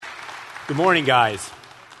Good morning, guys.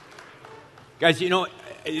 Guys, you know,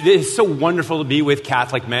 it is so wonderful to be with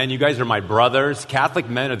Catholic men. You guys are my brothers. Catholic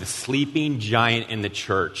men are the sleeping giant in the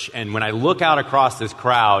church. And when I look out across this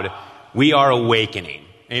crowd, we are awakening.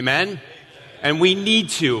 Amen? And we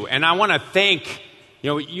need to. And I want to thank,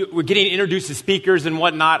 we're getting introduced to speakers and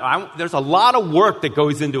whatnot. There's a lot of work that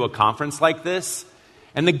goes into a conference like this.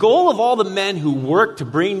 And the goal of all the men who work to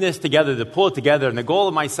bring this together, to pull it together, and the goal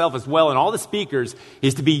of myself as well and all the speakers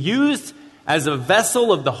is to be used as a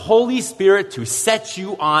vessel of the Holy Spirit to set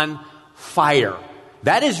you on fire.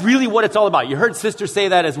 That is really what it's all about. You heard Sister say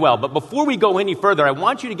that as well. But before we go any further, I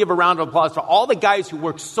want you to give a round of applause for all the guys who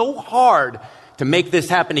worked so hard to make this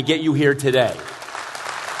happen, to get you here today.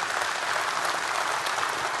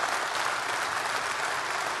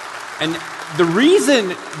 And the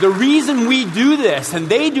reason we do this and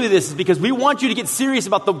they do this is because we want you to get serious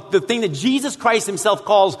about the thing that Jesus Christ himself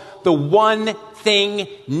calls the one thing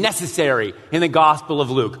necessary in the Gospel of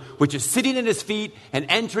Luke, which is sitting at his feet and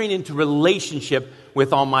entering into relationship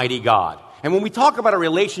with Almighty God. And when we talk about a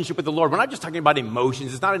relationship with the Lord, we're not just talking about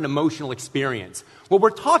emotions. It's not an emotional experience. What we're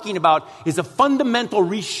talking about is a fundamental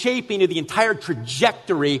reshaping of the entire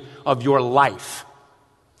trajectory of your life.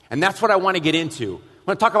 And that's what I want to get into. I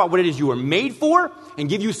want to talk about what it is you were made for and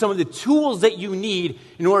give you some of the tools that you need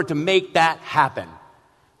in order to make that happen.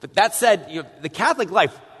 But that said, the Catholic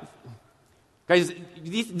life, guys,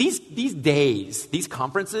 these days, these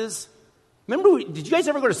conferences, did you guys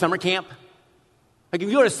ever go to summer camp? Like if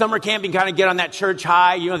you go to summer camp and kind of get on that church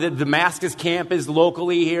high, the Damascus camp is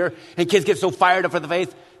locally here, and kids get so fired up for the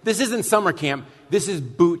faith. This isn't summer camp. This is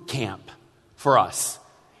boot camp for us.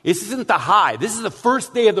 This isn't the high. This is the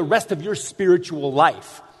first day of the rest of your spiritual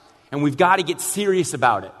life. And we've got to get serious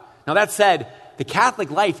about it. Now that said, the Catholic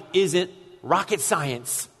life isn't rocket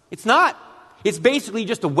science. It's not. It's basically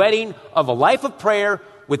just a wedding of a life of prayer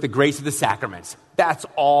with the grace of the sacraments. That's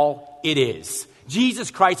all it is. Jesus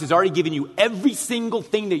Christ has already given you every single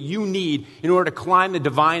thing that you need in order to climb the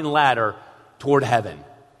divine ladder toward heaven.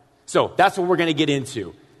 So that's what we're going to get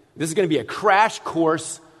into. This is going to be a crash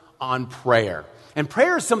course on prayer. And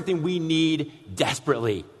prayer is something we need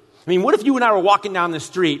desperately. I mean, what if you and I were walking down the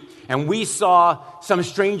street and we saw some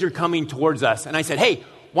stranger coming towards us and I said, hey,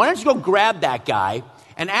 why don't you go grab that guy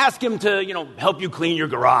and ask him to, help you clean your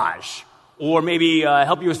garage, or maybe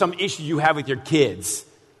help you with some issue you have with your kids,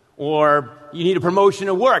 or you need a promotion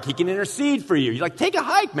at work. He can intercede for you. You're like, take a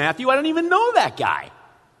hike, Matthew. I don't even know that guy.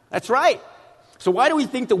 That's right. So why do we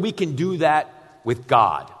think that we can do that with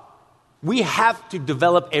God? We have to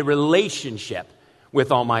develop a relationship with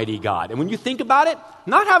Almighty God. And when you think about it,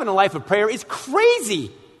 not having a life of prayer is crazy.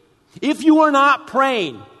 If you are not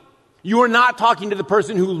praying, you are not talking to the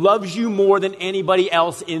person who loves you more than anybody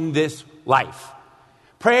else in this life.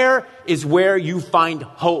 Prayer is where you find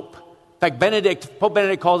hope. In fact, Pope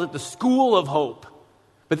Benedict calls it the school of hope.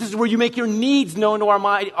 But this is where you make your needs known to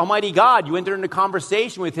Almighty God. You enter into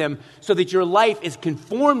conversation with him so that your life is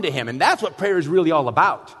conformed to him. And that's what prayer is really all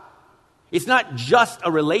about. It's not just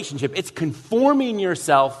a relationship. It's conforming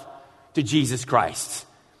yourself to Jesus Christ.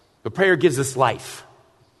 But prayer gives us life.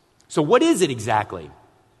 So what is it exactly?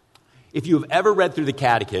 If you have ever read through the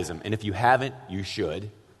Catechism, and if you haven't, you should,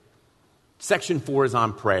 Section 4 is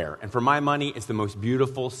on prayer. And for my money, it's the most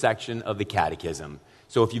beautiful section of the Catechism.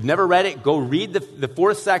 So if you've never read it, go read the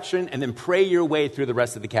fourth section and then pray your way through the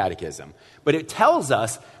rest of the Catechism. But it tells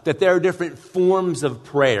us that there are different forms of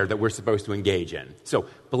prayer that we're supposed to engage in. So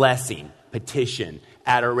blessing, petition,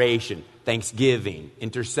 adoration, thanksgiving,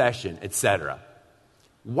 intercession, etc.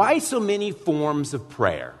 Why so many forms of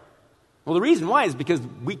prayer? Well, the reason why is because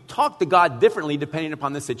we talk to God differently depending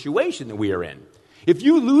upon the situation that we are in. If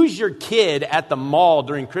you lose your kid at the mall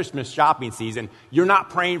during Christmas shopping season, you're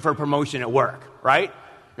not praying for a promotion at work, right?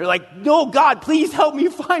 You're like, no, God, please help me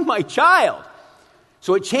find my child.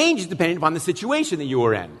 So it changes depending upon the situation that you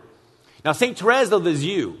are in. Now, St. Therese of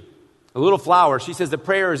Lisieux, a little flower, she says that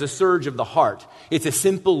prayer is a surge of the heart. It's a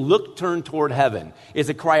simple look turned toward heaven. It's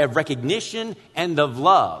a cry of recognition and of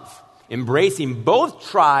love, embracing both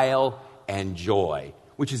trial and joy,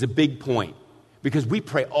 which is a big point. Because we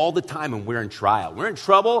pray all the time when we're in trial. We're in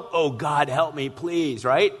trouble. Oh, God, help me, please,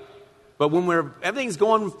 right? But when everything's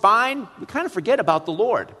going fine, we kind of forget about the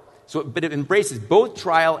Lord. But it embraces both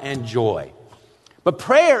trial and joy. But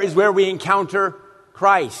prayer is where we encounter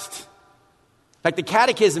Christ. Like the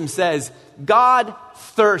Catechism says, God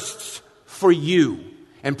thirsts for you.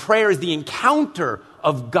 And prayer is the encounter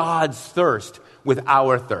of God's thirst with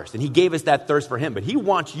our thirst. And he gave us that thirst for him. But he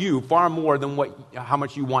wants you far more than how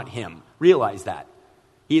much you want him. Realize that.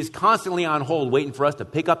 He is constantly on hold waiting for us to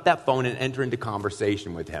pick up that phone and enter into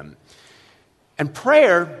conversation with him. And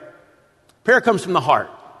prayer Prayer comes from the heart.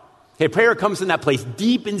 Okay, prayer comes from that place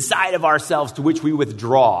deep inside of ourselves to which we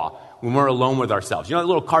withdraw when we're alone with ourselves. You know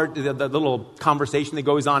the little conversation that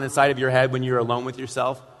goes on inside of your head when you're alone with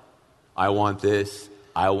yourself? I want this.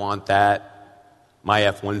 I want that. My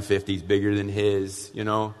F-150 is bigger than his, you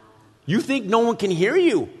know. You think no one can hear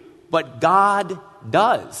you, but God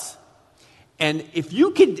does. And if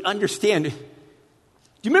you could understand, do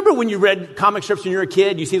you remember when you read comic strips when you were a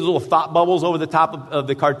kid? You see the little thought bubbles over the top of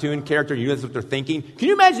the cartoon character, you know that's what they're thinking? Can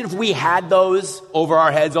you imagine if we had those over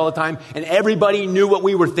our heads all the time and everybody knew what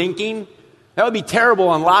we were thinking? That would be terrible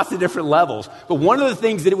on lots of different levels. But one of the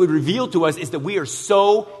things that it would reveal to us is that we are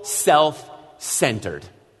so self-centered.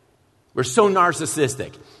 We're so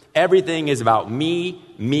narcissistic. Everything is about me,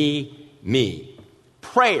 me, me.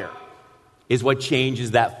 Prayer is what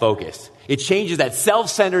changes that focus. It changes that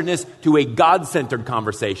self-centeredness to a God-centered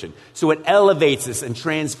conversation. So it elevates us and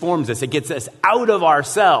transforms us. It gets us out of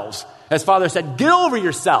ourselves. As Father said, get over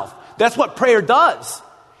yourself. That's what prayer does.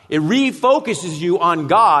 It refocuses you on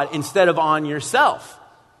God instead of on yourself.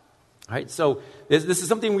 All right? So this is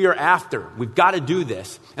something we are after. We've got to do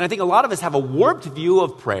this. And I think a lot of us have a warped view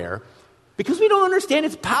of prayer because we don't understand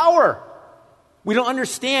its power. We don't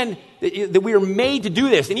understand that we are made to do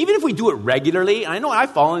this. And even if we do it regularly, and I know I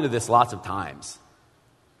fall into this lots of times.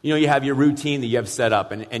 You know, you have your routine that you have set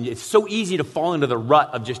up, and it's so easy to fall into the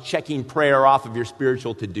rut of just checking prayer off of your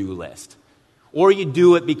spiritual to-do list. Or you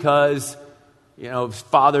do it because, you know,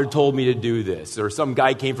 Father told me to do this, or some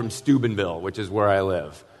guy came from Steubenville, which is where I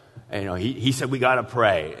live. And, you know, he said we got to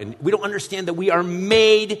pray. And we don't understand that we are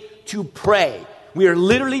made to pray. We are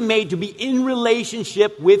literally made to be in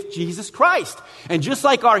relationship with Jesus Christ. And just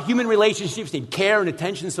like our human relationships need care and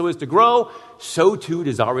attention so as to grow, so too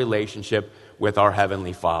does our relationship with our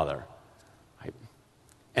Heavenly Father. Right?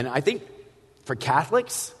 And I think for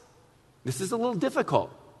Catholics, this is a little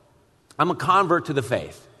difficult. I'm a convert to the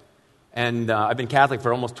faith. And I've been Catholic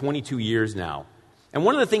for almost 22 years now. And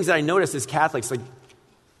one of the things that I notice as Catholics, like,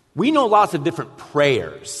 we know lots of different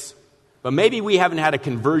prayers. But maybe we haven't had a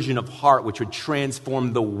conversion of heart which would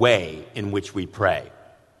transform the way in which we pray.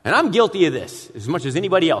 And I'm guilty of this as much as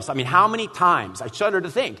anybody else. I mean, how many times, I shudder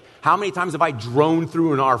to think, how many times have I droned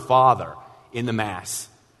through an Our Father in the Mass?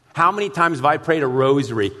 How many times have I prayed a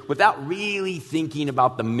rosary without really thinking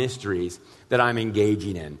about the mysteries that I'm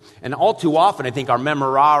engaging in? And all too often, I think our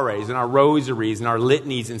memorares and our rosaries and our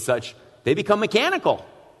litanies and such, they become mechanical.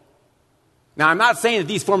 Now, I'm not saying that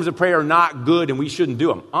these forms of prayer are not good and we shouldn't do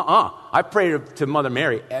them. I pray to Mother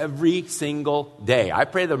Mary every single day. I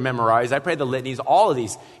pray the memorize. I pray the litanies, all of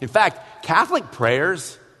these. In fact, Catholic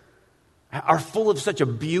prayers are full of such a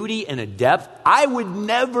beauty and a depth I would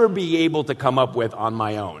never be able to come up with on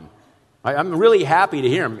my own. I'm really happy to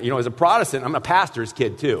hear them. You know, as a Protestant, I'm a pastor's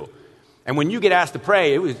kid too. And when you get asked to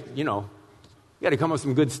pray, it was, you know, you got to come up with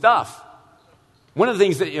some good stuff. One of the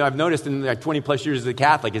things that I've noticed in like 20 plus years as a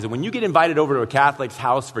Catholic is that when you get invited over to a Catholic's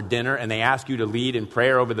house for dinner and they ask you to lead in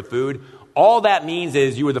prayer over the food, all that means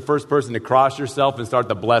is you were the first person to cross yourself and start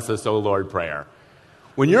the bless us, O Lord prayer.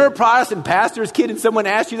 When you're a Protestant pastor's kid and someone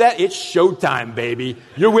asks you that, it's showtime, baby.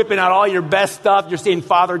 You're whipping out all your best stuff. You're saying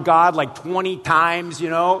Father God like 20 times, you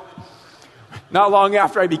know. Not long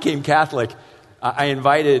after I became Catholic, I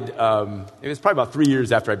invited, it was probably about 3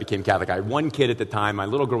 years after I became Catholic. I had one kid at the time. My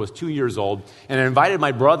little girl was 2 years old. And I invited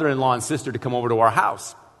my brother-in-law and sister to come over to our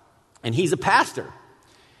house. And he's a pastor.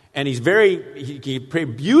 And he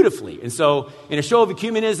prayed beautifully. And so in a show of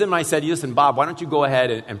ecumenism, I said, listen, Bob, why don't you go ahead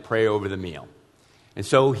and pray over the meal? And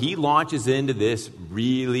so he launches into this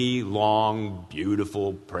really long,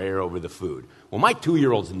 beautiful prayer over the food. Well, my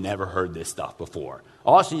 2-year-old's never heard this stuff before.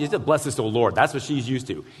 All she is, bless us, O Lord. That's what she's used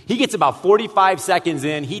to. He gets about 45 seconds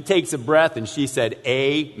in. He takes a breath, and she said,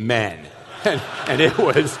 Amen. And it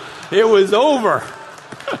was over.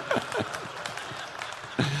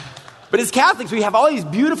 But as Catholics, we have all these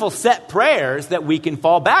beautiful set prayers that we can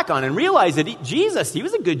fall back on and realize that Jesus, he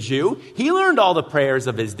was a good Jew. He learned all the prayers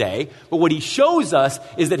of his day. But what he shows us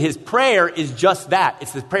is that his prayer is just that.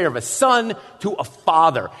 It's the prayer of a son to a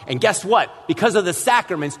father. And guess what? Because of the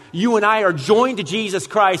sacraments, you and I are joined to Jesus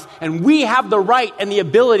Christ, and we have the right and the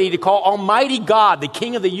ability to call Almighty God, the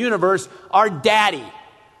King of the universe, our daddy.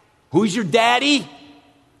 Who's your daddy?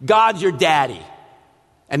 God's your daddy.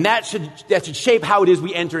 And that should shape how it is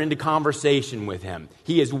we enter into conversation with him.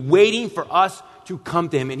 He is waiting for us to come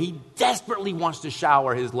to him, and he desperately wants to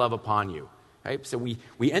shower his love upon you. Right? So we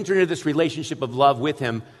enter into this relationship of love with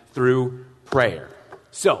him through prayer.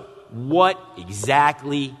 So what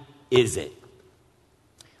exactly is it?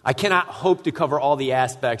 I cannot hope to cover all the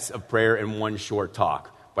aspects of prayer in one short talk.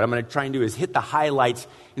 What I'm going to try and do is hit the highlights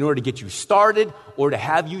in order to get you started or to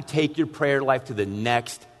have you take your prayer life to the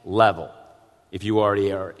next level if you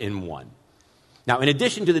already are in one. Now, in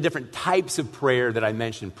addition to the different types of prayer that I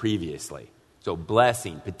mentioned previously, so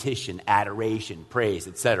blessing, petition, adoration, praise,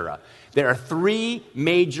 etc., there are three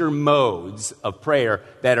major modes of prayer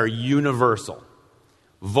that are universal: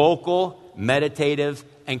 vocal, meditative,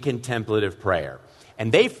 and contemplative prayer.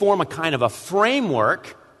 And they form a kind of a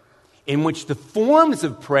framework in which the forms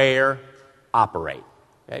of prayer operate.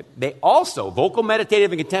 Okay? They also, vocal,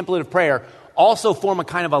 meditative, and contemplative prayer, also form a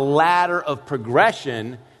kind of a ladder of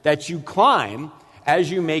progression that you climb as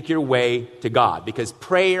you make your way to God, because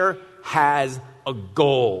prayer has a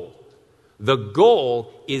goal. The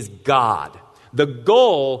goal is God. The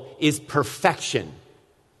goal is perfection,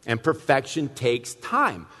 and perfection takes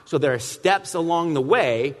time. So there are steps along the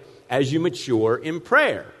way as you mature in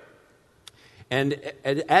prayer. And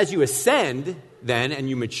as you ascend then and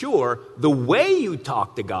you mature, the way you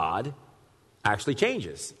talk to God actually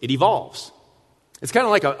changes. It evolves. It's kind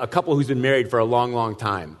of like a couple who's been married for a long, long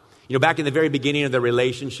time. You know, back in the very beginning of the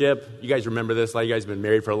relationship, you guys remember this? A lot of you guys have been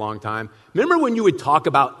married for a long time. Remember when you would talk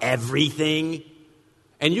about everything?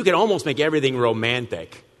 And you could almost make everything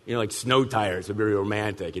romantic. You know, like snow tires would be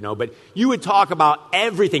romantic, you know. But you would talk about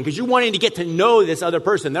everything because you're wanting to get to know this other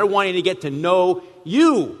person. They're wanting to get to know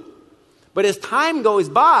you. But as time goes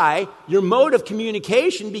by, your mode of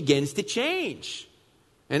communication begins to change.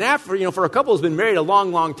 And after, you know, for a couple who's been married a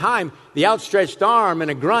long, long time, the outstretched arm and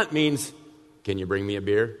a grunt means, can you bring me a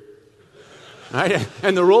beer? Right?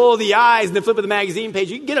 And the roll of the eyes and the flip of the magazine page,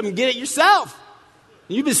 you can get them and get it yourself.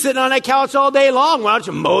 You've been sitting on that couch all day long. Why don't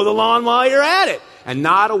you mow the lawn while you're at it? And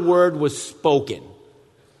not a word was spoken.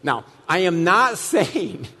 Now, I'm not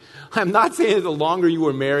saying that the longer you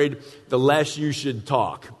were married, the less you should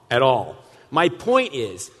talk at all. My point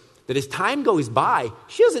is that as time goes by,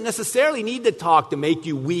 she doesn't necessarily need to talk to make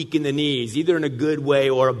you weak in the knees, either in a good way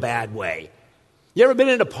or a bad way. You ever been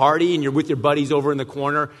at a party and you're with your buddies over in the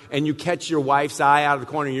corner and you catch your wife's eye out of the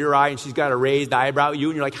corner of your eye and she's got a raised eyebrow at you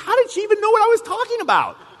and you're like, how did she even know what I was talking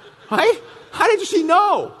about? Right? How did she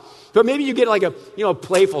know? But maybe you get like a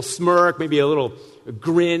playful smirk, maybe a little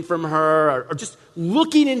grin from her, or just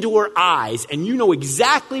looking into her eyes and you know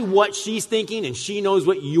exactly what she's thinking and she knows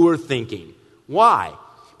what you're thinking. Why?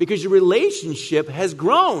 Because your relationship has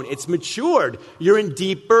grown. It's matured. You're in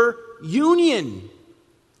deeper union.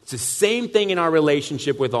 It's the same thing in our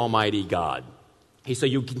relationship with Almighty God. Okay, so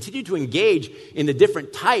you continue to engage in the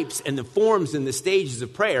different types and the forms and the stages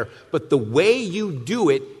of prayer, but the way you do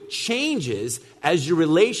it changes as your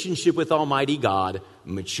relationship with Almighty God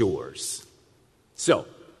matures. So,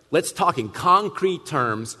 let's talk in concrete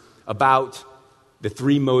terms about the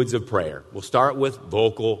three modes of prayer. We'll start with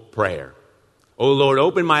vocal prayer. O Lord,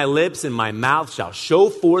 open my lips and my mouth shall show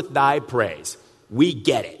forth thy praise. We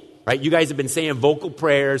get it. Right? You guys have been saying vocal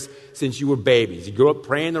prayers since you were babies. You grew up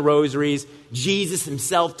praying the rosaries. Jesus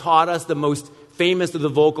himself taught us the most famous of the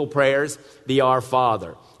vocal prayers, the Our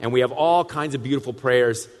Father. And we have all kinds of beautiful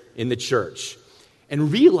prayers in the church.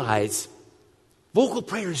 And realize vocal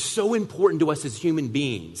prayer is so important to us as human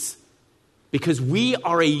beings because we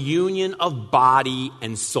are a union of body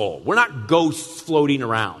and soul. We're not ghosts floating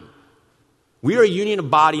around. We are a union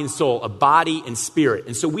of body and soul, of body and spirit.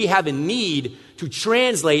 And so we have a need to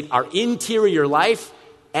translate our interior life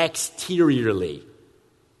exteriorly.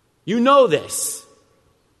 You know this.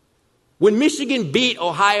 When Michigan beat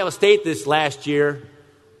Ohio State this last year,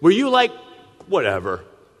 were you like, whatever?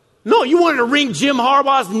 No, you wanted to wring Jim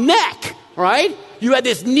Harbaugh's neck, right? You had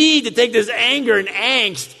this need to take this anger and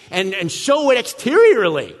angst and show it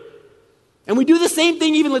exteriorly. And we do the same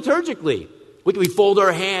thing even liturgically. We fold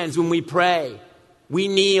our hands when we pray. We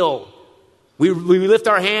kneel. We lift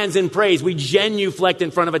our hands in praise. We genuflect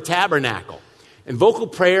in front of a tabernacle. And vocal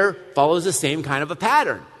prayer follows the same kind of a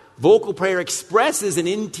pattern. Vocal prayer expresses an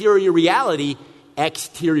interior reality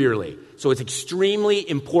exteriorly. So it's extremely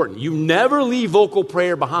important. You never leave vocal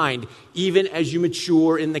prayer behind, even as you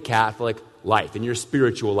mature in the Catholic life, in your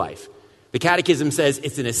spiritual life. The Catechism says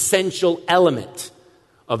it's an essential element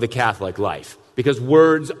of the Catholic life. Because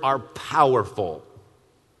words are powerful.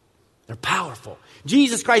 They're powerful.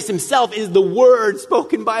 Jesus Christ himself is the word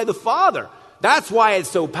spoken by the Father. That's why it's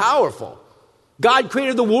so powerful. God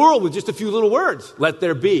created the world with just a few little words. Let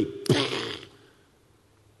there be.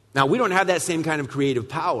 Now, we don't have that same kind of creative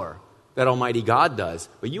power that Almighty God does.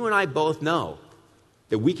 But you and I both know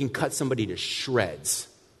that we can cut somebody to shreds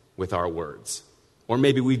with our words. Or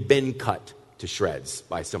maybe we've been cut to shreds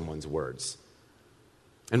by someone's words.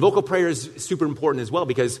 And vocal prayer is super important as well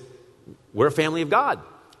because we're a family of God.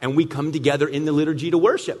 And we come together in the liturgy to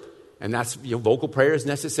worship. And that's, vocal prayer is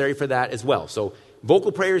necessary for that as well. So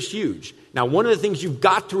vocal prayer is huge. Now, one of the things you've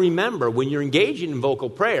got to remember when you're engaging in vocal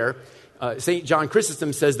prayer, St. John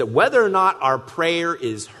Chrysostom says that whether or not our prayer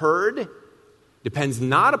is heard depends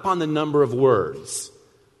not upon the number of words,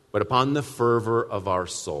 but upon the fervor of our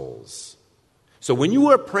souls. So when you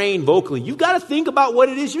are praying vocally, you've got to think about what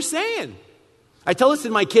it is you're saying. I tell this to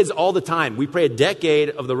my kids all the time. We pray a decade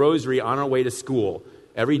of the rosary on our way to school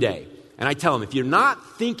every day. And I tell them, if you're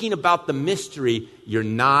not thinking about the mystery, you're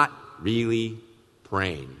not really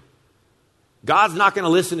praying. God's not going to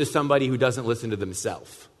listen to somebody who doesn't listen to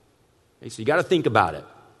themselves. Okay, so you got to think about it.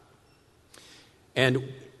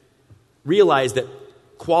 And realize that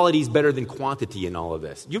quality is better than quantity in all of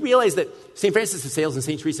this. You realize that St. Francis of Sales and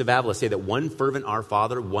St. Teresa of Avila say that one fervent Our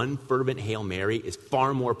Father, one fervent Hail Mary is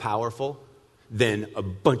far more powerful than a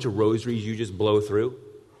bunch of rosaries you just blow through.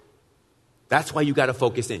 That's why you got to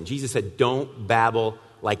focus in. Jesus said, don't babble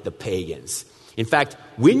like the pagans. In fact,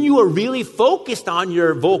 when you are really focused on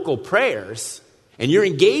your vocal prayers and you're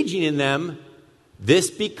engaging in them,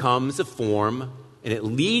 this becomes a form and it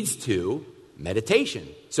leads to meditation.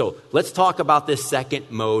 So let's talk about this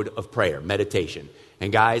second mode of prayer, meditation.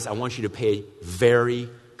 And guys, I want you to pay very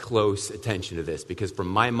close attention to this because for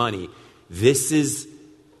my money, this is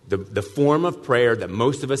the form of prayer that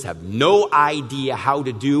most of us have no idea how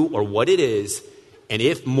to do or what it is. And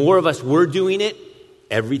if more of us were doing it,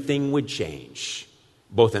 everything would change,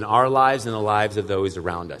 both in our lives and the lives of those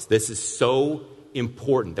around us. This is so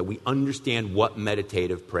important that we understand what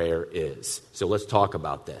meditative prayer is. So let's talk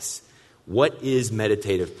about this. What is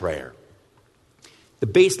meditative prayer? The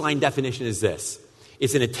baseline definition is this.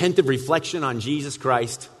 It's an attentive reflection on Jesus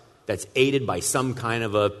Christ that's aided by some kind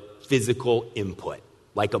of a physical input,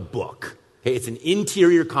 like a book. Okay, it's an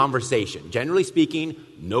interior conversation. Generally speaking,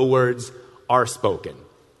 no words are spoken.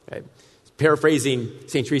 Okay? Paraphrasing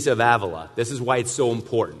St. Teresa of Avila, this is why it's so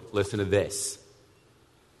important. Listen to this.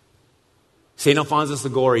 St. Alphonsus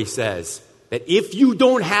Liguori says that if you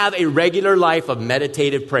don't have a regular life of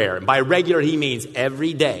meditative prayer, and by regular he means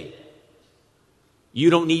every day, you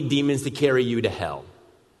don't need demons to carry you to hell.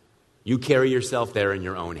 You carry yourself there in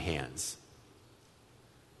your own hands.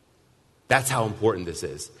 That's how important this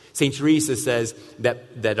is. St. Teresa says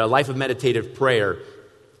that a life of meditative prayer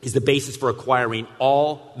is the basis for acquiring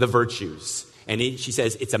all the virtues. And she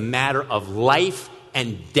says it's a matter of life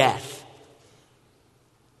and death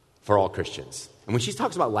for all Christians. And when she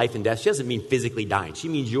talks about life and death, she doesn't mean physically dying. She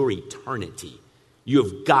means your eternity. You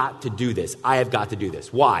have got to do this. I have got to do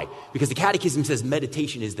this. Why? Because the Catechism says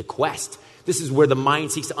meditation is the quest. This is where the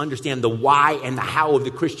mind seeks to understand the why and the how of the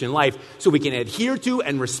Christian life so we can adhere to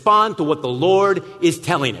and respond to what the Lord is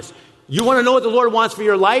telling us. You want to know what the Lord wants for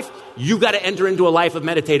your life? You got to enter into a life of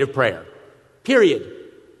meditative prayer. Period.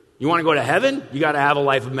 You want to go to heaven? You got to have a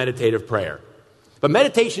life of meditative prayer. But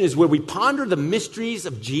meditation is where we ponder the mysteries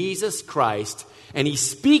of Jesus Christ, and he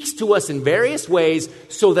speaks to us in various ways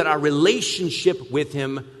so that our relationship with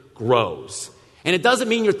him grows. And it doesn't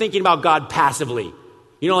mean you're thinking about God passively.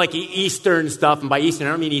 You know, like Eastern stuff, and by Eastern,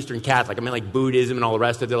 I don't mean Eastern Catholic. I mean like Buddhism and all the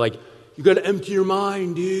rest of it. They're like, you got to empty your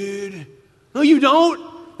mind, dude. No, you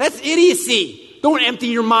don't. That's idiocy. Don't empty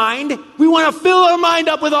your mind. We want to fill our mind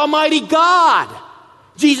up with Almighty God.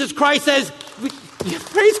 Jesus Christ says,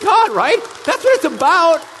 praise God, right? That's what it's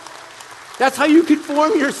about. That's how you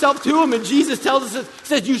conform yourself to him. And Jesus tells us,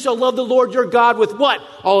 says, you shall love the Lord your God with what?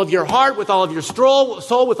 All of your heart, with all of your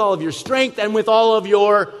soul, with all of your strength, and with all of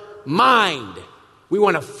your mind. We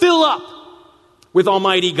want to fill up with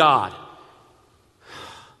Almighty God.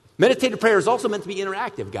 Meditative prayer is also meant to be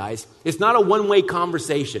interactive, guys. It's not a one-way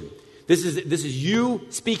conversation. This is you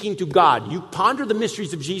speaking to God. You ponder the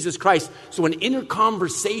mysteries of Jesus Christ. So an inner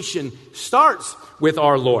conversation starts with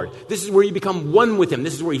our Lord. This is where you become one with him.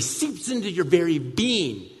 This is where he seeps into your very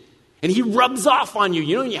being. And he rubs off on you.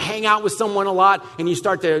 You know, when you hang out with someone a lot and you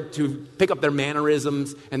start to pick up their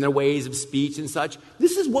mannerisms and their ways of speech and such.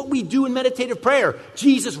 This is what we do in meditative prayer.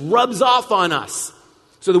 Jesus rubs off on us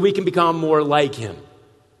so that we can become more like him.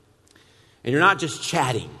 And you're not just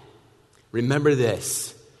chatting. Remember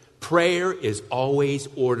this. Prayer is always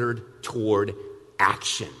ordered toward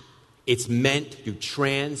action. It's meant to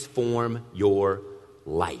transform your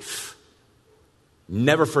life.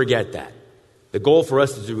 Never forget that. The goal for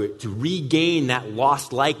us is to regain that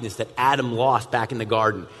lost likeness that Adam lost back in the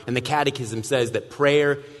garden. And the Catechism says that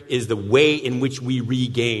prayer is the way in which we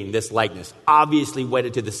regain this likeness, obviously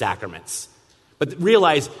wedded to the sacraments. But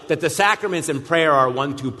realize that the sacraments and prayer are a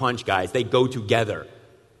 1-2 punch, guys. They go together.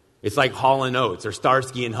 It's like Hall & Oates or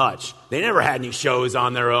Starsky and Hutch. They never had any shows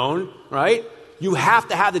on their own, right? You have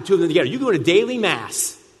to have the two of them together. You go to daily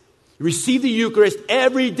mass. You receive the Eucharist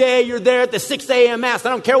every day. You're there at the 6 a.m. Mass. I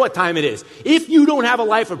don't care what time it is. If you don't have a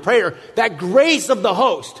life of prayer, that grace of the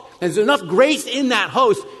host, there's enough grace in that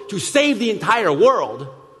host to save the entire world,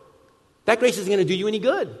 that grace isn't going to do you any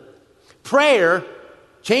good. Prayer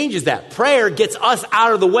changes that. Prayer gets us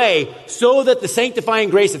out of the way so that the sanctifying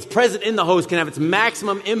grace that's present in the host can have its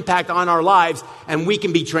maximum impact on our lives and we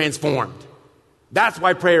can be transformed. That's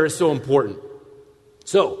why prayer is so important.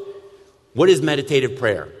 So, what is meditative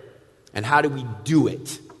prayer? And how do we do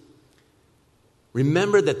it?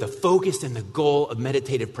 Remember that the focus and the goal of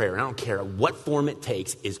meditative prayer, and I don't care what form it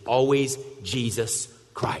takes, is always Jesus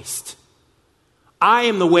Christ. I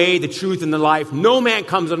am the way, the truth, and the life. No man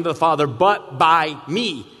comes unto the Father but by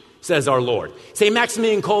me, says our Lord. St.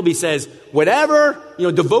 Maximilian Kolbe says, whatever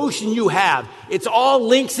devotion you have, it's all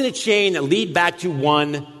links in a chain that lead back to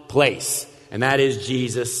one place, and that is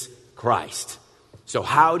Jesus Christ. So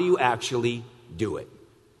how do you actually do it?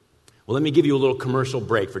 Well, let me give you a little commercial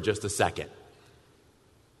break for just a second.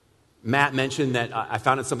 Matt mentioned that I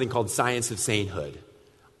founded something called Science of Sainthood.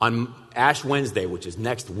 On Ash Wednesday, which is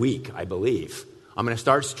next week, I believe, I'm going to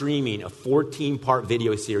start streaming a 14-part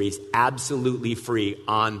video series absolutely free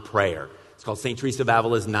on prayer. It's called St. Teresa of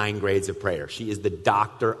Avila's 9 Grades of Prayer. She is the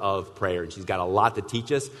doctor of prayer, and she's got a lot to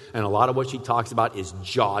teach us, and a lot of what she talks about is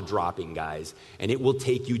jaw-dropping, guys, and it will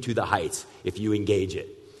take you to the heights if you engage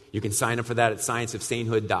it. You can sign up for that at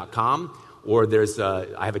scienceofsainthood.com, or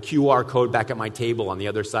I have a QR code back at my table on the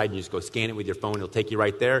other side, and you just go scan it with your phone. It'll take you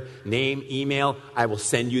right there. Name, email, I will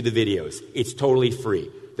send you the videos. It's totally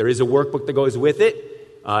free. There is a workbook that goes with it.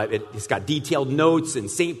 It's got detailed notes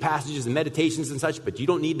and saint passages and meditations and such, but you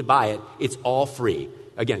don't need to buy it. It's all free.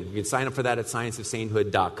 Again, you can sign up for that at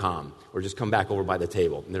scienceofsainthood.com, or just come back over by the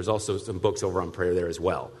table. And there's also some books over on prayer there as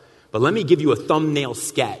well. But let me give you a thumbnail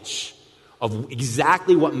sketch of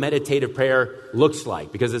exactly what meditative prayer looks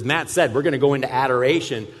like. Because as Matt said, we're going to go into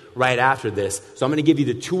adoration right after this. So I'm going to give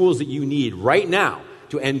you the tools that you need right now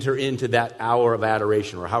to enter into that hour of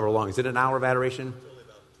adoration, or however long. Is it an hour of adoration?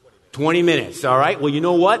 20 minutes, all right? Well, you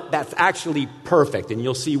know what? That's actually perfect, and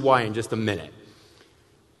you'll see why in just a minute.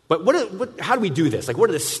 But how do we do this? Like, what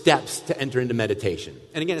are the steps to enter into meditation?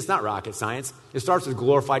 And again, it's not rocket science. It starts with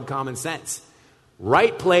glorified common sense.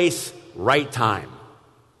 Right place, right time.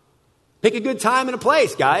 Pick a good time and a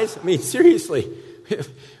place, guys. I mean, seriously.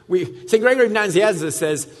 St. Gregory of Nazianzus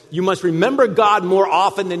says, you must remember God more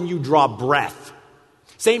often than you draw breath.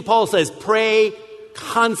 St. Paul says, pray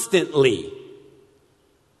constantly.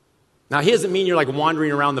 Now, he doesn't mean you're like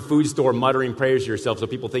wandering around the food store muttering prayers to yourself so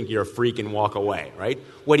people think you're a freak and walk away, right?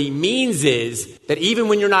 What he means is that even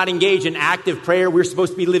when you're not engaged in active prayer, we're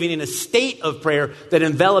supposed to be living in a state of prayer that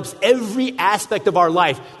envelops every aspect of our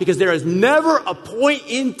life, because there is never a point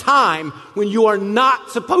in time when you are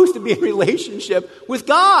not supposed to be in relationship with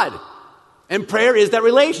God. And prayer is that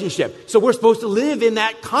relationship. So we're supposed to live in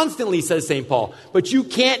that constantly, says St. Paul. But you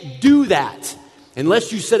can't do that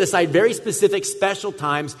unless you set aside very specific, special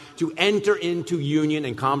times to enter into union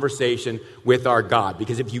and conversation with our God.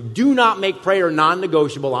 Because if you do not make prayer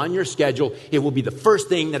non-negotiable on your schedule, it will be the first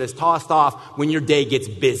thing that is tossed off when your day gets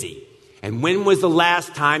busy. And when was the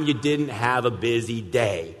last time you didn't have a busy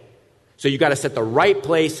day? So you got to set the right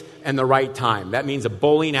place and the right time. That means a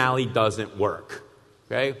bowling alley doesn't work.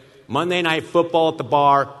 Okay? Monday night football at the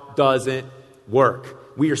bar doesn't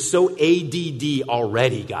work. We are so ADD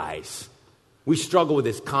already, guys. We struggle with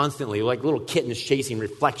this constantly, like little kittens chasing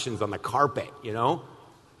reflections on the carpet,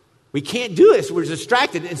 We can't do this. We're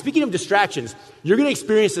distracted. And speaking of distractions, you're going to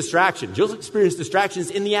experience distractions. You'll experience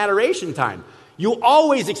distractions in the adoration time. You'll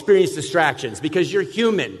always experience distractions because you're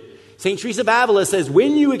human. St. Teresa of Avila says,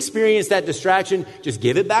 when you experience that distraction, just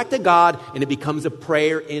give it back to God, and it becomes a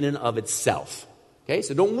prayer in and of itself. Okay,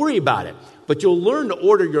 so don't worry about it. But you'll learn to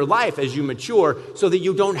order your life as you mature so that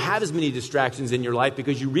you don't have as many distractions in your life,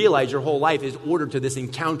 because you realize your whole life is ordered to this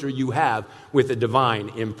encounter you have with the divine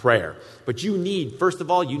in prayer. But first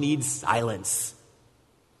of all, you need silence.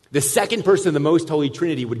 The second person of the Most Holy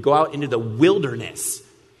Trinity would go out into the wilderness.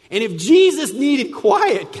 And if Jesus needed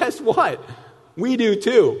quiet, guess what? We do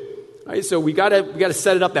too. All right, so we gotta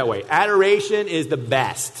set it up that way. Adoration is the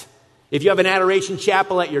best. If you have an adoration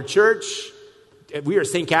chapel at your church, we were at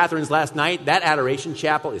St. Catherine's last night. That adoration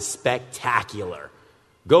chapel is spectacular.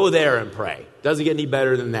 Go there and pray. Doesn't get any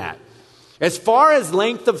better than that. As far as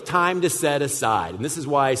length of time to set aside, and this is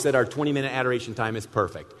why I said our 20-minute adoration time is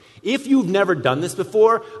perfect. If you've never done this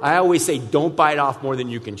before, I always say don't bite off more than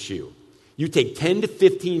you can chew. You take 10 to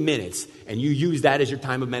 15 minutes and you use that as your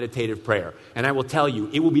time of meditative prayer. And I will tell you,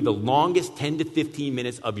 it will be the longest 10 to 15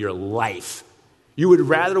 minutes of your life. You would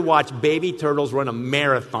rather watch baby turtles run a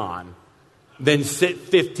marathon than sit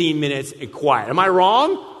 15 minutes in quiet. Am I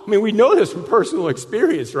wrong? I mean, we know this from personal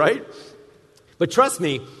experience, right? But trust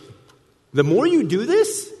me, the more you do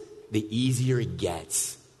this, the easier it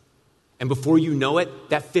gets. And before you know it,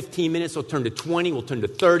 that 15 minutes will turn to 20, will turn to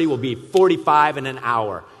 30, will be 45 and an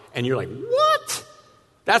hour. And you're like, what?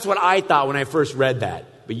 That's what I thought when I first read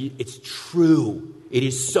that. But it's true. It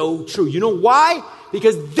is so true. You know why?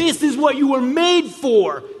 Because this is what you were made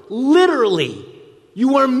for. Literally.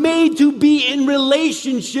 You are made to be in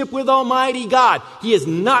relationship with Almighty God. He is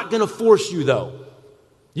not going to force you, though.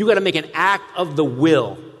 You got to make an act of the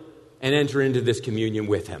will and enter into this communion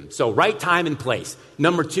with him. So right time and place.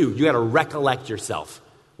 Number 2, you got to recollect yourself.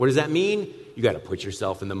 What does that mean? You got to put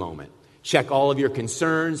yourself in the moment. Check all of your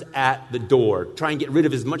concerns at the door. Try and get rid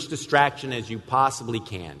of as much distraction as you possibly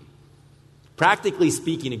can. Practically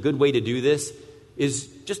speaking, a good way to do this is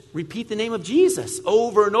just repeat the name of Jesus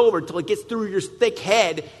over and over until it gets through your thick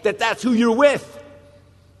head that that's who you're with.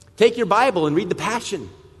 Take your Bible and read the Passion.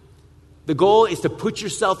 The goal is to put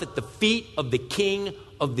yourself at the feet of the King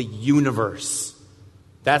of the universe.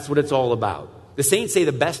 That's what it's all about. The saints say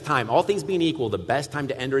the best time, all things being equal, the best time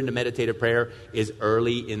to enter into meditative prayer is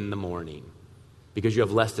early in the morning because you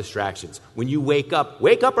have less distractions. When you wake up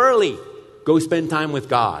early. Go spend time with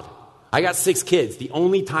God. I got 6 kids. The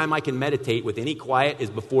only time I can meditate with any quiet is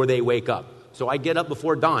before they wake up. So I get up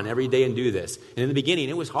before dawn every day and do this. And in the beginning,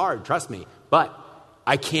 it was hard, trust me. But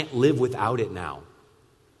I can't live without it now.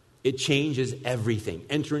 It changes everything.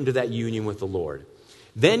 Enter into that union with the Lord.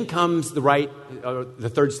 Then comes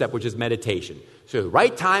the third step, which is meditation. So the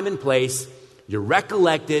right time and place, you're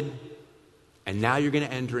recollected, and now you're going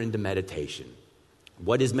to enter into meditation.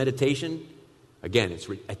 What is meditation? Again, it's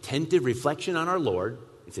attentive reflection on our Lord.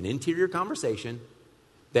 It's an interior conversation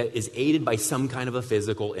that is aided by some kind of a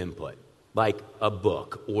physical input, like a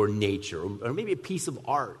book or nature, or maybe a piece of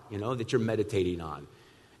art, that you're meditating on.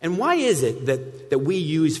 And why is it that we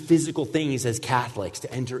use physical things as Catholics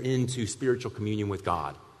to enter into spiritual communion with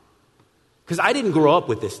God? Because I didn't grow up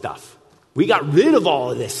with this stuff. We got rid of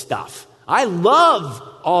all of this stuff. I love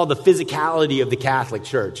all the physicality of the Catholic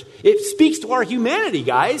Church. It speaks to our humanity,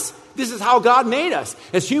 guys. This is how God made us.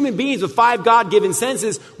 As human beings with 5 God-given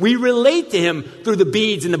senses, we relate to him through the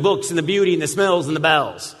beads and the books and the beauty and the smells and the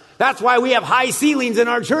bells. That's why we have high ceilings in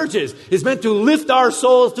our churches. It's meant to lift our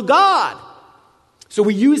souls to God. So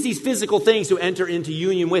we use these physical things to enter into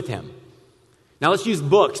union with him. Now let's use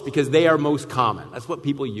books because they are most common. That's what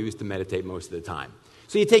people use to meditate most of the time.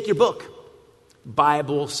 So you take your book,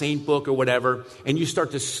 Bible, saint book, or whatever, and you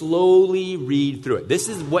start to slowly read through it. This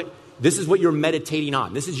is what you're meditating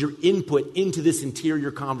on. This is your input into this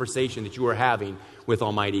interior conversation that you are having with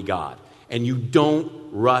Almighty God. And you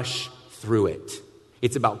don't rush through it.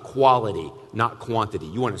 It's about quality, not quantity.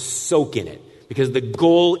 You want to soak in it. Because the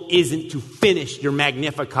goal isn't to finish your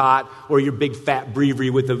Magnificat or your big fat breviary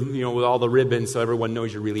with with all the ribbons so everyone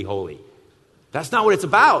knows you're really holy. That's not what it's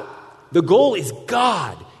about. The goal is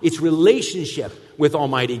God. It's relationship with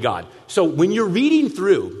Almighty God. So when you're reading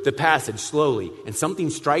through the passage slowly and something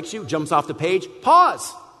strikes you, jumps off the page,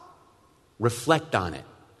 pause. Reflect on it.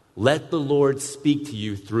 Let the Lord speak to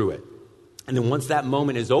you through it. And then once that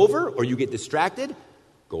moment is over or you get distracted,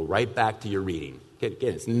 go right back to your reading.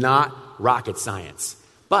 Again, it's not rocket science.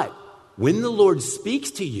 But when the Lord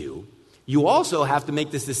speaks to you, you also have to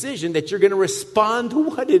make this decision that you're going to respond to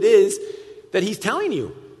what it is that he's telling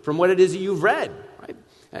you from what it is that you've read. Right?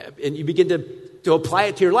 And you begin to apply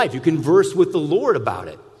it to your life. You converse with the Lord about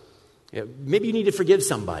it. Maybe you need to forgive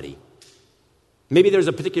somebody. Maybe there's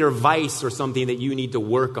a particular vice or something that you need to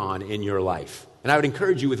work on in your life. And I would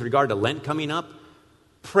encourage you with regard to Lent coming up,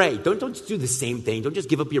 pray. Don't just do the same thing. Don't just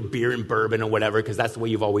give up your beer and bourbon or whatever because that's the way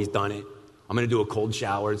you've always done it. I'm going to do a cold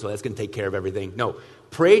shower, and so that's going to take care of everything. No,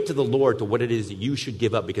 pray to the Lord to what it is that you should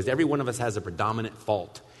give up because every one of us has a predominant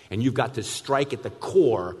fault, and you've got to strike at the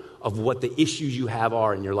core of what the issues you have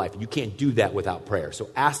are in your life. You can't do that without prayer. So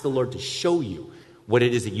ask the Lord to show you what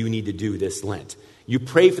it is that you need to do this Lent. You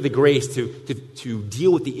pray for the grace to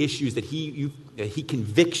deal with the issues that he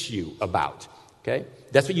convicts you about. Okay?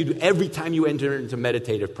 That's what you do every time you enter into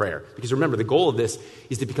meditative prayer. Because remember, the goal of this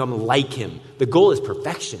is to become like him. The goal is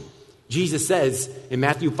perfection. Jesus says in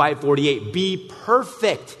Matthew 5:48, be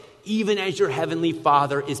perfect, even as your heavenly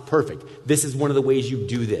Father is perfect. This is one of the ways you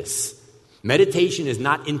do this. Meditation is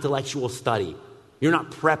not intellectual study. You're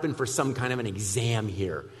not prepping for some kind of an exam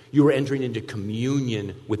here. You are entering into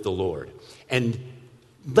communion with the Lord. And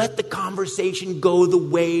let the conversation go the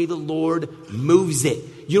way the Lord moves it.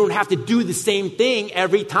 You don't have to do the same thing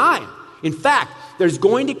every time. In fact, there's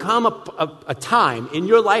going to come a time in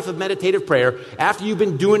your life of meditative prayer after you've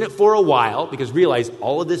been doing it for a while, because realize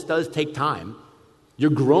all of this does take time. You're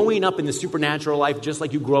growing up in the supernatural life just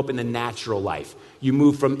like you grow up in the natural life. You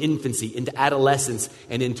move from infancy into adolescence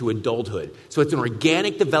and into adulthood. So it's an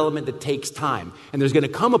organic development that takes time. And there's going to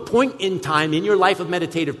come a point in time in your life of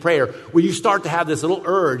meditative prayer where you start to have this little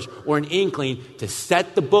urge or an inkling to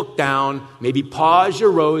set the book down, maybe pause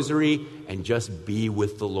your rosary, and just be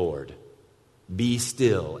with the Lord. Be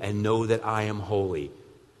still and know that I am holy.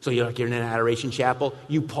 So you're in an adoration chapel,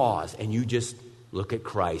 you pause and you just look at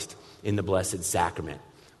Christ in the Blessed Sacrament.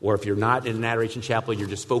 Or if you're not in an adoration chapel, you're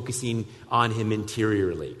just focusing on him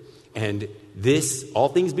interiorly. And this, all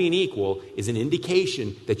things being equal, is an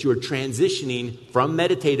indication that you are transitioning from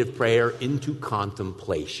meditative prayer into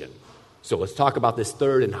contemplation. So let's talk about this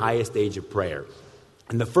third and highest stage of prayer.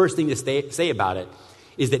 And the first thing to say about it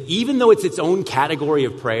is that even though it's its own category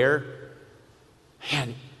of prayer,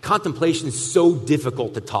 man, contemplation is so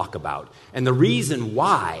difficult to talk about. And the reason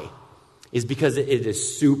why is because it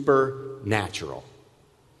is supernatural.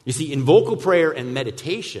 You see, in vocal prayer and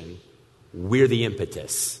meditation, we're the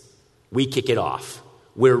impetus. We kick it off.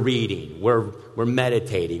 We're reading. We're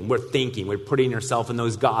meditating. We're thinking. We're putting ourselves in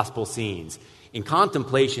those gospel scenes. In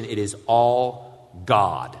contemplation, it is all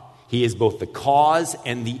God. He is both the cause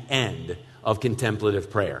and the end of contemplative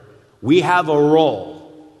prayer. We have a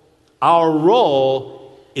role. Our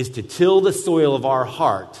role is to till the soil of our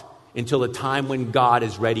heart until the time when God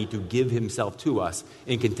is ready to give himself to us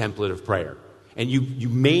in contemplative prayer. And you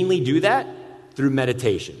mainly do that through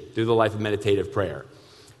meditation, through the life of meditative prayer.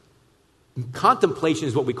 Contemplation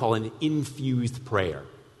is what we call an infused prayer.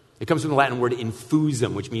 It comes from the Latin word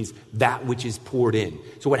infusum, which means that which is poured in.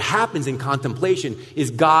 So what happens in contemplation is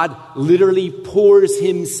God literally pours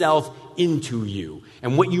himself into you.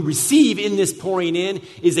 And what you receive in this pouring in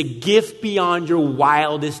is a gift beyond your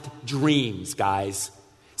wildest dreams, guys.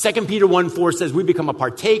 2 Peter 1:4 says we become a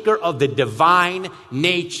partaker of the divine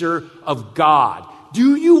nature of God.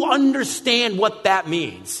 Do you understand what that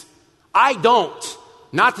means? I don't.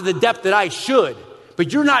 Not to the depth that I should.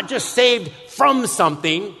 But you're not just saved from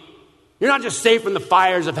something. You're not just saved from the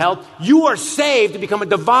fires of hell. You are saved to become a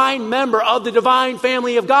divine member of the divine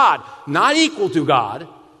family of God. Not equal to God,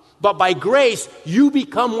 but by grace, you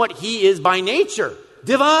become what he is by nature.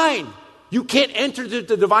 Divine. You can't enter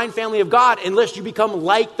the divine family of God unless you become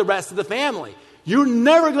like the rest of the family. You're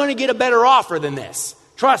never going to get a better offer than this.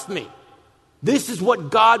 Trust me. This is what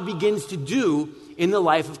God begins to do in the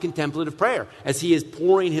life of contemplative prayer as he is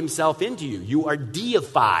pouring himself into you. You are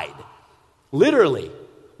deified. Literally.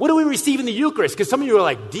 What do we receive in the Eucharist? Because some of you are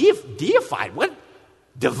like, deified? What?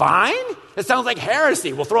 Divine? That sounds like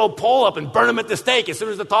heresy. We'll throw a pole up and burn him at the stake as soon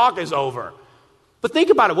as the talk is over. But think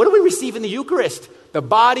about it. What do we receive in the Eucharist? The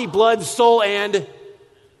body, blood, soul, and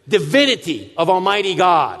divinity of Almighty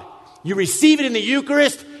God. You receive it in the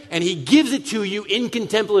Eucharist, and he gives it to you in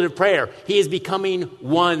contemplative prayer. He is becoming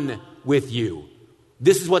one with you.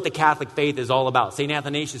 This is what the Catholic faith is all about. St.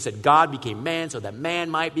 Athanasius said, God became man so that man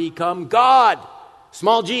might become God.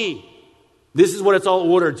 Small g. This is what it's all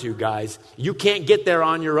ordered to, guys. You can't get there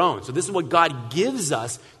on your own. So this is what God gives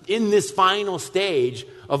us in this final stage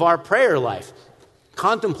of our prayer life.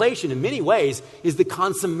 Contemplation, in many ways, is the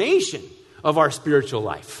consummation of our spiritual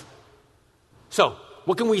life. So,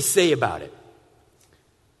 what can we say about it?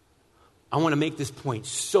 I want to make this point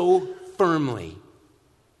so firmly.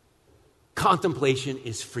 Contemplation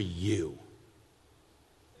is for you.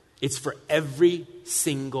 It's for every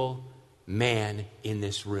single man in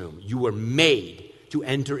this room. You were made to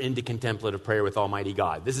enter into contemplative prayer with Almighty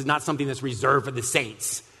God. This is not something that's reserved for the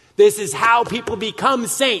saints. This is how people become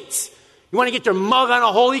saints. You want to get your mug on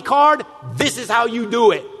a holy card? This is how you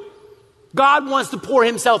do it. God wants to pour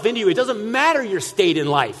himself into you. It doesn't matter your state in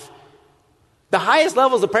life. The highest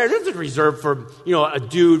levels of prayer, this is reserved for, a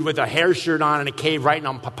dude with a hair shirt on in a cave writing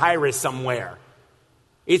on papyrus somewhere.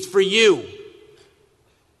 It's for you.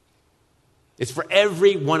 It's for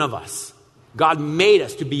every one of us. God made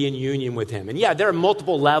us to be in union with him. And yeah, there are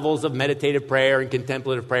multiple levels of meditative prayer and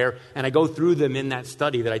contemplative prayer, and I go through them in that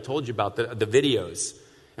study that I told you about, the videos.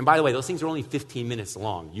 And by the way, those things are only 15 minutes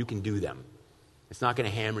long. You can do them. It's not going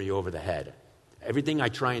to hammer you over the head. Everything I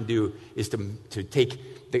try and do is to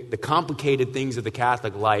take the complicated things of the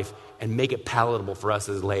Catholic life and make it palatable for us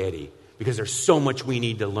as laity. Because there's so much we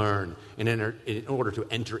need to learn in order to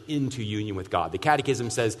enter into union with God. The Catechism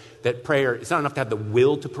says that prayer, it's not enough to have the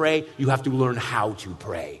will to pray. You have to learn how to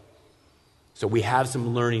pray. So we have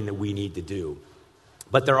some learning that we need to do.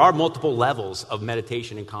 But there are multiple levels of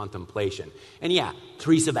meditation and contemplation. And yeah,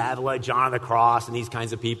 Teresa of Avila, John of the Cross, and these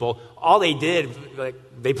kinds of people, all they did,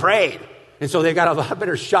 they prayed. And so they've got a lot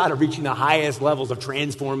better shot of reaching the highest levels of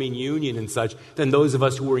transforming union and such than those of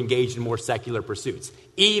us who are engaged in more secular pursuits.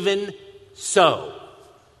 Even so,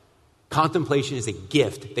 contemplation is a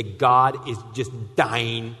gift that God is just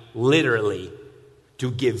dying, literally, to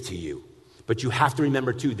give to you. But you have to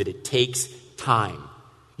remember, too, that it takes time.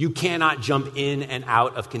 You cannot jump in and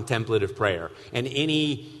out of contemplative prayer. And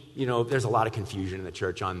there's a lot of confusion in the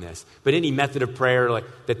church on this. But any method of prayer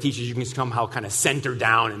that teaches you can somehow kind of center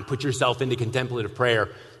down and put yourself into contemplative prayer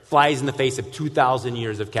flies in the face of 2,000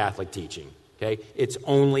 years of Catholic teaching. Okay? It's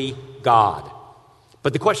only God.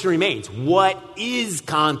 But the question remains, what is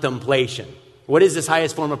contemplation? What is this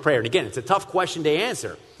highest form of prayer? And again, it's a tough question to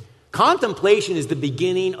answer. Contemplation is the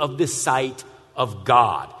beginning of the sight of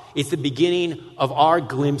God. It's the beginning of our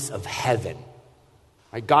glimpse of heaven.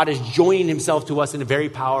 Right? God is joining himself to us in a very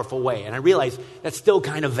powerful way. And I realize that's still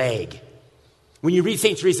kind of vague. When you read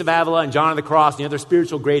St. Teresa of Avila and John of the Cross and the other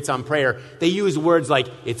spiritual greats on prayer, they use words like,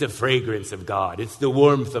 it's a fragrance of God. It's the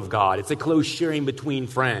warmth of God. It's a close sharing between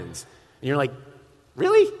friends. And you're like,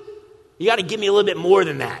 really? You got to give me a little bit more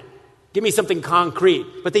than that. Give me something concrete.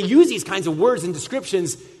 But they use these kinds of words and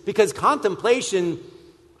descriptions because contemplation,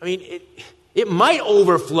 it might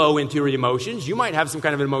overflow into your emotions. You might have some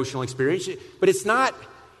kind of emotional experience, but it's not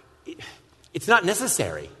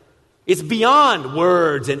necessary. It's beyond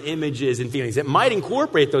words and images and feelings. It might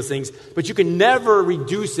incorporate those things, but you can never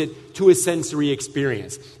reduce it to a sensory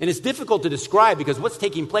experience. And it's difficult to describe because what's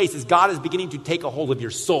taking place is God is beginning to take a hold of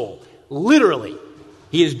your soul. Literally.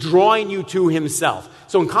 He is drawing you to himself.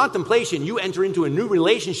 So in contemplation, you enter into a new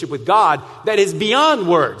relationship with God that is beyond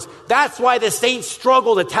words. That's why the saints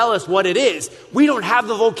struggle to tell us what it is. We don't have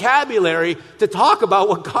the vocabulary to talk about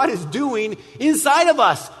what God is doing inside of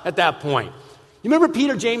us at that point. You remember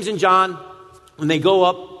Peter, James, and John when they go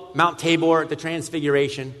up Mount Tabor at the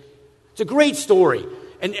Transfiguration? It's a great story.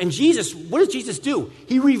 And Jesus, what does Jesus do?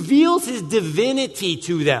 He reveals his divinity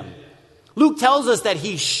to them. Luke tells us that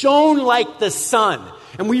he shone like the sun.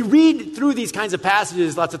 And we read through these kinds of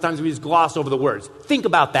passages, lots of times we just gloss over the words. Think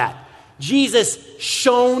about that. Jesus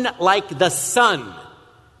shone like the sun.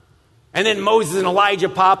 And then Moses and Elijah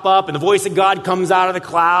pop up, and the voice of God comes out of the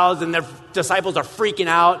clouds, and their disciples are freaking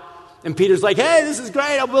out. And Peter's like, hey, this is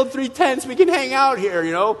great. I'll build 3 tents. We can hang out here,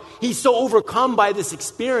 He's so overcome by this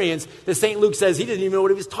experience that St. Luke says he didn't even know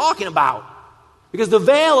what he was talking about. Because the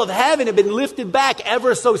veil of heaven had been lifted back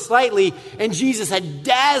ever so slightly, and Jesus had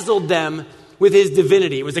dazzled them with his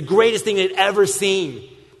divinity. It was the greatest thing they'd ever seen.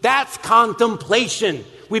 That's contemplation.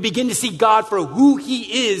 We begin to see God for who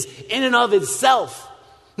he is in and of himself.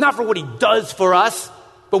 Not for what he does for us,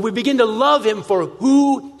 but we begin to love him for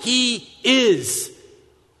who he is.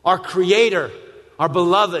 Our creator, our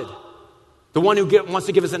beloved, the one who wants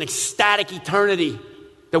to give us an ecstatic eternity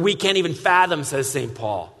that we can't even fathom, says St.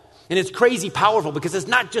 Paul. And it's crazy powerful because it's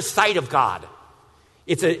not just sight of God.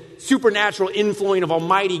 It's a supernatural inflowing of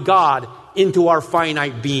Almighty God into our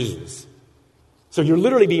finite beings. So you're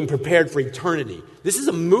literally being prepared for eternity. This is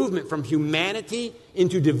a movement from humanity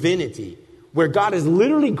into divinity, where God is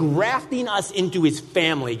literally grafting us into his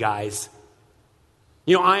family, guys.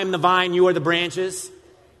 I am the vine, you are the branches.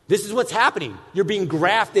 This is what's happening. You're being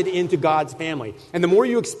grafted into God's family. And the more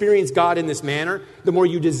you experience God in this manner, the more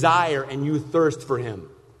you desire and you thirst for him.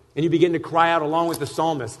 And you begin to cry out along with the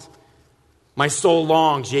psalmist. My soul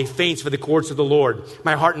longs, yea, faints for the courts of the Lord.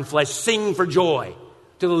 My heart and flesh sing for joy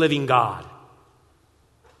to the living God.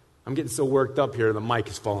 I'm getting so worked up here, the mic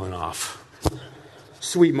is falling off.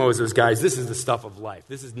 Sweet Moses, guys, this is the stuff of life.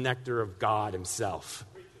 This is nectar of God himself.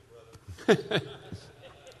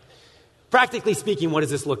 Practically speaking, what does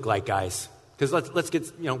this look like, guys? Because let's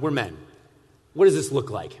get, we're men. What does this look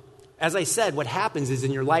like? As I said, what happens is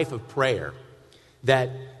in your life of prayer,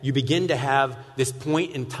 that you begin to have this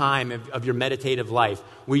point in time of your meditative life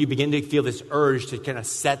where you begin to feel this urge to kind of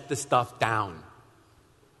set the stuff down.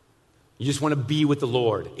 You just want to be with the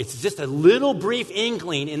Lord. It's just a little brief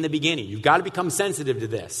inkling in the beginning. You've got to become sensitive to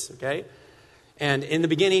this, okay? And in the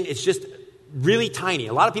beginning, it's just really tiny.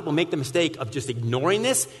 A lot of people make the mistake of just ignoring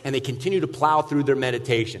this, and they continue to plow through their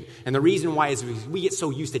meditation. And the reason why is because we get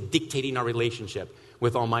so used to dictating our relationship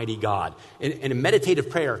with Almighty God. And in meditative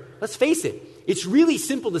prayer, let's face it, it's really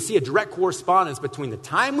simple to see a direct correspondence between the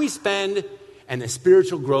time we spend and the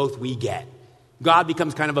spiritual growth we get. God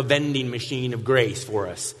becomes kind of a vending machine of grace for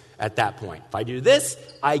us at that point. If I do this,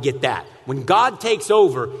 I get that. When God takes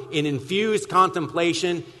over in infused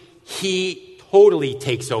contemplation, he totally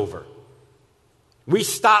takes over. We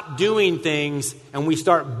stop doing things and we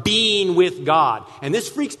start being with God. And this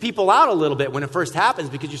freaks people out a little bit when it first happens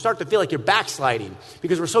because you start to feel like you're backsliding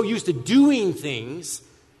because we're so used to doing things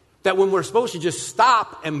That when we're supposed to just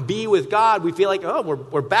stop and be with God, we feel like, oh,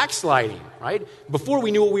 we're backsliding, right? Before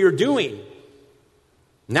we knew what we were doing.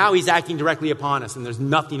 Now he's acting directly upon us, and there's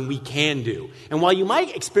nothing we can do. And while you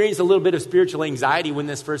might experience a little bit of spiritual anxiety when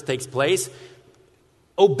this first takes place,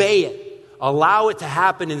 obey it. Allow it to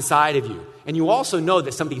happen inside of you. And you also know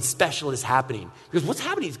that something special is happening. Because what's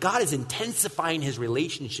happening is God is intensifying his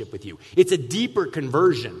relationship with you. It's a deeper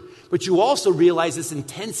conversion. But you also realize this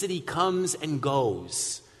intensity comes and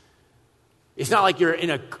goes. It's not like you're in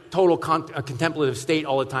a total contemplative state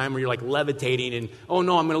all the time where you're like levitating and, oh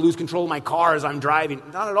no, I'm going to lose control of my car as I'm driving.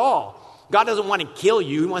 Not at all. God doesn't want to kill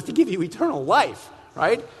you. He wants to give you eternal life,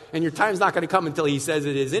 right? And your time's not going to come until he says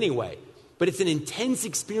it is anyway. But it's an intense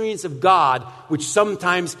experience of God, which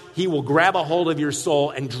sometimes he will grab a hold of your soul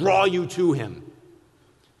and draw you to him.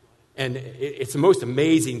 And it's the most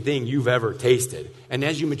amazing thing you've ever tasted. And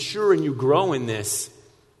as you mature and you grow in this,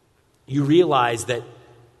 you realize that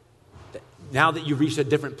now that you've reached a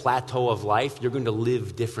different plateau of life, you're going to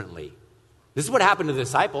live differently. This is what happened to the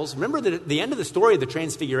disciples. Remember the end of the story of the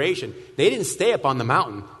Transfiguration. They didn't stay up on the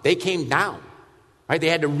mountain. They came down. Right? They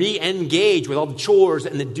had to re-engage with all the chores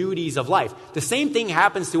and the duties of life. The same thing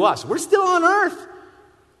happens to us. We're still on earth.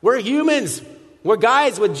 We're humans. We're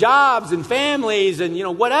guys with jobs and families and,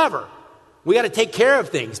 whatever. We got to take care of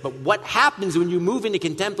things. But what happens when you move into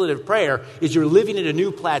contemplative prayer is you're living at a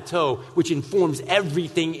new plateau, which informs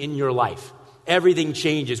everything in your life. Everything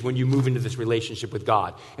changes when you move into this relationship with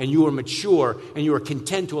God. And you are mature and you are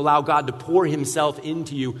content to allow God to pour himself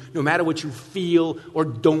into you no matter what you feel or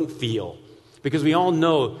don't feel. Because we all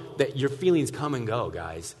know that your feelings come and go,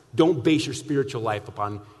 guys. Don't base your spiritual life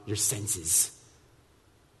upon your senses.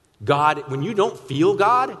 God, when you don't feel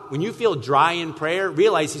God, when you feel dry in prayer,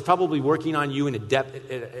 realize he's probably working on you in at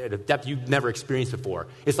a depth you've never experienced before.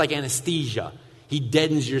 It's like anesthesia. He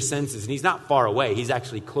deadens your senses, and he's not far away. He's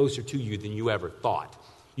actually closer to you than you ever thought.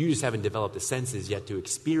 You just haven't developed the senses yet to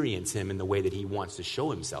experience him in the way that he wants to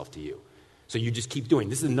show himself to you. So you just keep doing.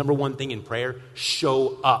 This is the number one thing in prayer.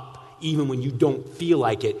 Show up. Even when you don't feel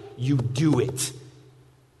like it, you do it.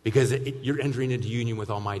 Because you're entering into union with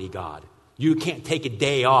Almighty God. You can't take a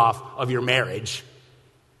day off of your marriage.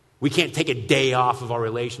 We can't take a day off of our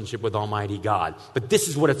relationship with Almighty God. But this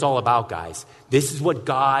is what it's all about, guys. This is what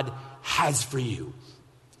God has for you.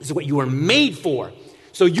 This is what you are made for.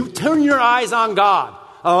 So you turn your eyes on God.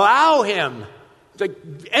 Allow him to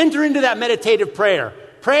enter into that meditative prayer.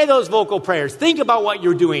 Pray those vocal prayers. Think about what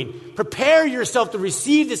you're doing. Prepare yourself to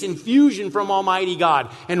receive this infusion from Almighty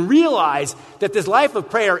God. And realize that this life of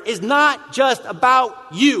prayer is not just about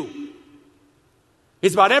you.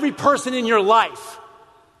 It's about every person in your life.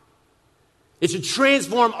 It should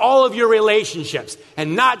transform all of your relationships.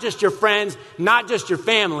 And not just your friends, not just your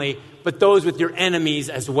family, but those with your enemies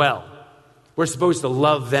as well. We're supposed to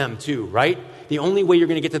love them too, right? The only way you're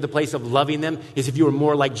going to get to the place of loving them is if you are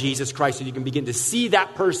more like Jesus Christ, so you can begin to see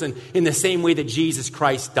that person in the same way that Jesus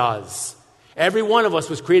Christ does. Every one of us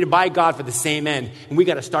was created by God for the same end, and we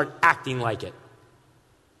got to start acting like it.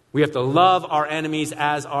 We have to love our enemies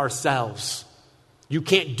as ourselves. You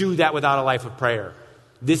can't do that without a life of prayer.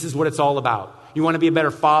 This is what it's all about. You want to be a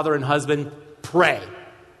better father and husband? Pray.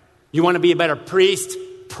 You want to be a better priest?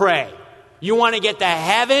 Pray. You want to get to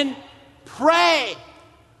heaven? Pray.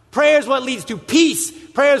 Prayer is what leads to peace.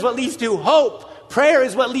 Prayer is what leads to hope. Prayer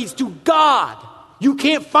is what leads to God. You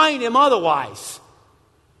can't find him otherwise.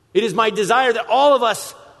 It is my desire that all of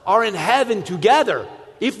us are in heaven together.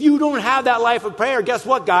 If you don't have that life of prayer, guess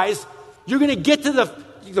what, guys? You're going to get to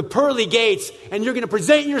the pearly gates and you're going to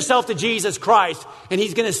present yourself to Jesus Christ. And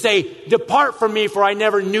he's going to say, "Depart from me, for I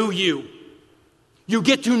never knew you." You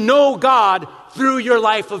get to know God through your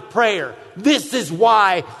life of prayer. This is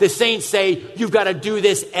why the saints say you've got to do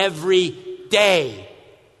this every day.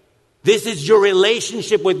 This is your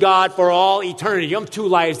relationship with God for all eternity. You have 2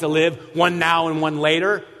 lives to live, one now and one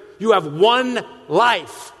later. You have one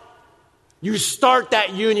life. You start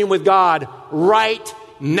that union with God right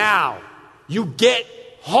now. You get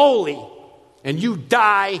holy and you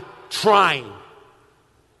die trying.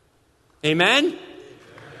 Amen?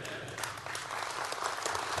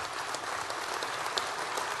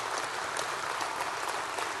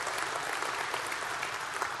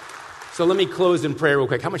 So let me close in prayer real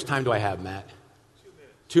quick. How much time do I have, Matt?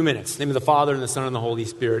 2 minutes. In the name of the Father, and the Son, and the Holy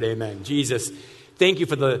Spirit. Amen. Jesus, thank you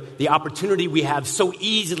for the opportunity we have so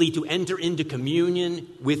easily to enter into communion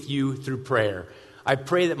with you through prayer. I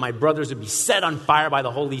pray that my brothers would be set on fire by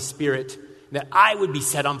the Holy Spirit, that I would be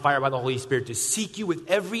set on fire by the Holy Spirit to seek you with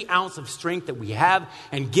every ounce of strength that we have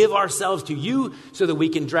and give ourselves to you so that we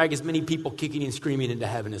can drag as many people kicking and screaming into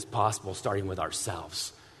heaven as possible, starting with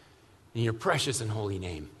ourselves. In your precious and holy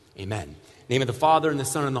name. Amen. Name of the Father, and the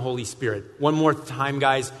Son, and the Holy Spirit. One more time,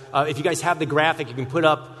 guys. If you guys have the graphic you can put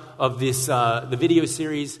up of this, the video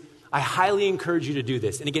series, I highly encourage you to do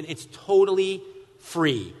this. And again, it's totally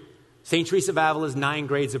free. St. Teresa of Avila's 9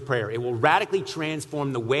 Grades of Prayer. It will radically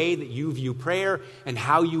transform the way that you view prayer and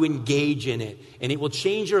how you engage in it. And it will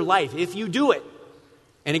change your life if you do it.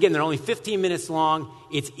 And again, they're only 15 minutes long.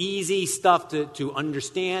 It's easy stuff to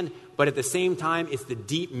understand, but at the same time, it's the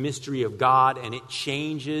deep mystery of God, and it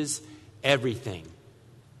changes everything.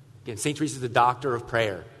 Again, St. Teresa is the doctor of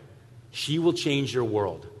prayer. She will change your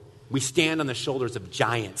world. We stand on the shoulders of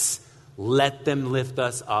giants. Let them lift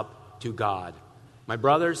us up to God. My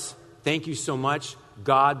brothers, thank you so much.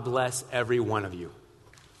 God bless every one of you.